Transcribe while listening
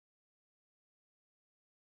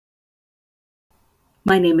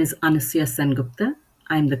My name is Anasuya Sengupta.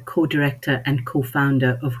 I'm the co-director and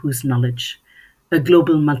co-founder of Whose Knowledge, a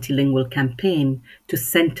global multilingual campaign to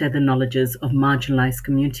center the knowledges of marginalized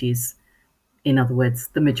communities, in other words,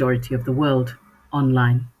 the majority of the world,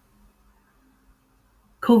 online.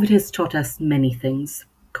 COVID has taught us many things.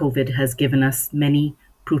 COVID has given us many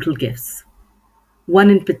brutal gifts. One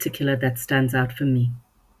in particular that stands out for me: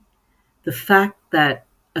 the fact that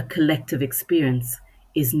a collective experience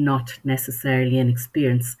is not necessarily an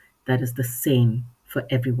experience that is the same for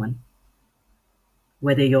everyone.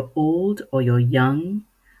 Whether you're old or you're young,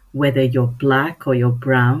 whether you're black or you're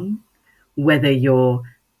brown, whether you're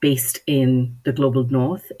based in the global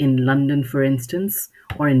north, in London, for instance,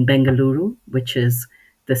 or in Bengaluru, which is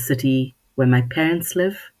the city where my parents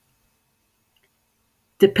live,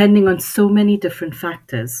 depending on so many different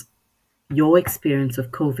factors, your experience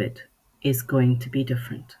of COVID is going to be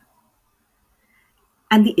different.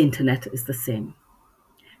 And the internet is the same.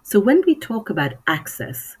 So when we talk about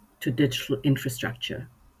access to digital infrastructure,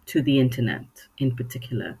 to the internet in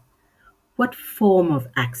particular, what form of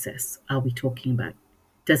access are we talking about?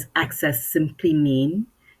 Does access simply mean,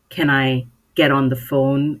 can I get on the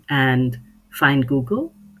phone and find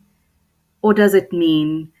Google? Or does it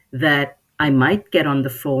mean that I might get on the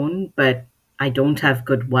phone, but I don't have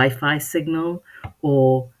good Wi Fi signal,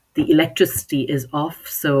 or the electricity is off,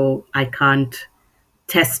 so I can't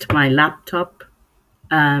test my laptop?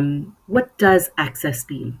 What does access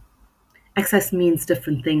mean? Access means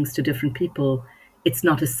different things to different people. It's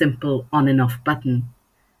not a simple on and off button.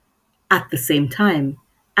 At the same time,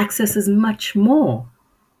 access is much more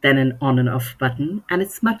than an on and off button, and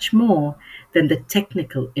it's much more than the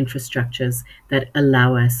technical infrastructures that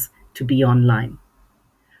allow us to be online.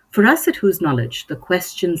 For us at Whose Knowledge, the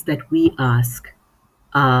questions that we ask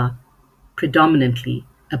are predominantly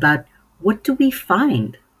about: what do we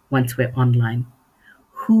find once we're online?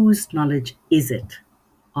 Whose knowledge is it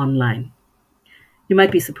online? You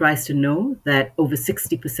might be surprised to know that over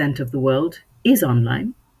 60% of the world is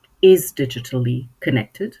online, is digitally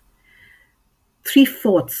connected.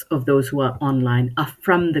 Three-fourths of those who are online are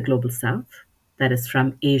from the global south, that is,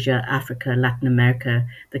 from Asia, Africa, Latin America,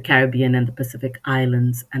 the Caribbean, and the Pacific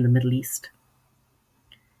Islands, and the Middle East.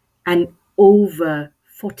 And over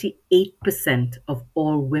 48% of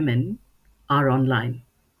all women are online.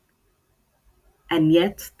 And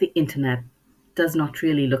yet the internet does not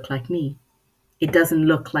really look like me. It doesn't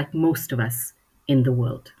look like most of us in the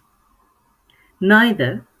world.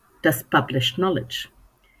 Neither does published knowledge.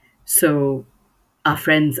 So our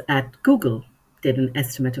friends at Google did an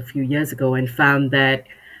estimate a few years ago and found that,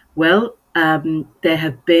 there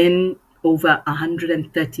have been over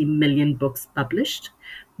 130 million books published,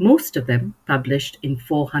 most of them published in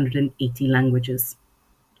 480 languages.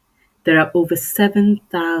 There are over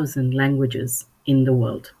 7,000 languages in the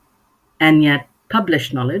world. And yet,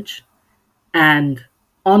 published knowledge and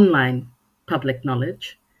online public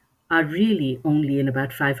knowledge are really only in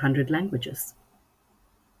about 500 languages.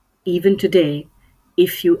 Even today,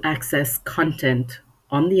 if you access content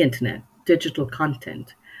on the internet, digital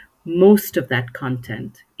content, most of that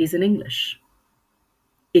content is in English.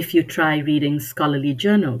 If you try reading scholarly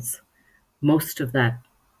journals, most of that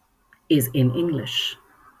is in English.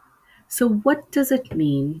 So, what does it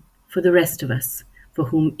mean for the rest of us for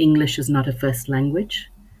whom English is not a first language,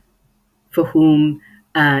 for whom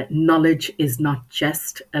knowledge is not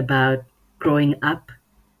just about growing up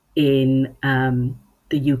in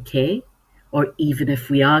the UK, or even if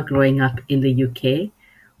we are growing up in the UK,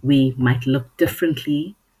 we might look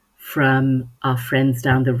differently from our friends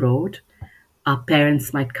down the road. Our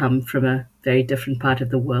parents might come from a very different part of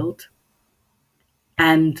the world.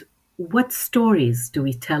 And what stories do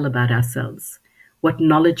we tell about ourselves? What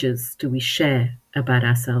knowledges do we share about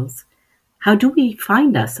ourselves? How do we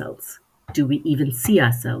find ourselves? Do we even see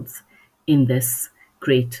ourselves in this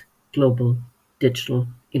great global digital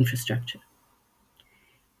infrastructure?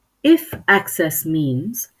 If access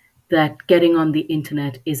means that getting on the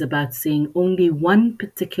internet is about seeing only one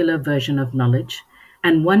particular version of knowledge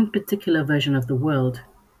and one particular version of the world,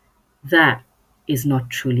 that is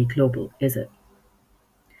not truly global, is it?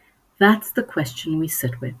 That's the question we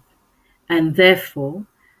sit with. And therefore,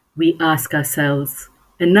 we ask ourselves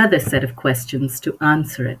another set of questions to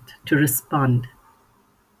answer it, to respond.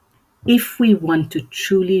 If we want to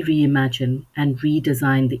truly reimagine and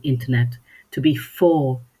redesign the internet to be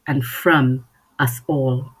for and from us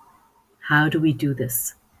all, how do we do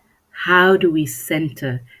this? How do we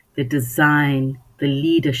center the design, the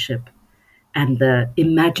leadership, and the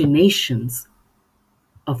imaginations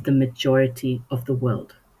of the majority of the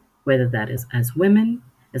world, whether that is as women,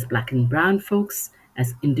 as Black and Brown folks,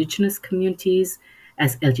 as Indigenous communities,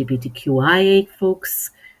 as LGBTQIA folks,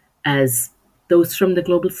 as those from the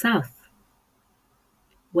global south?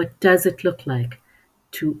 What does it look like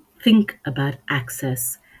to think about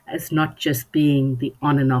access as not just being the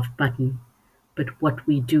on and off button, but what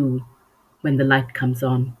we do when the light comes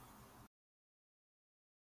on?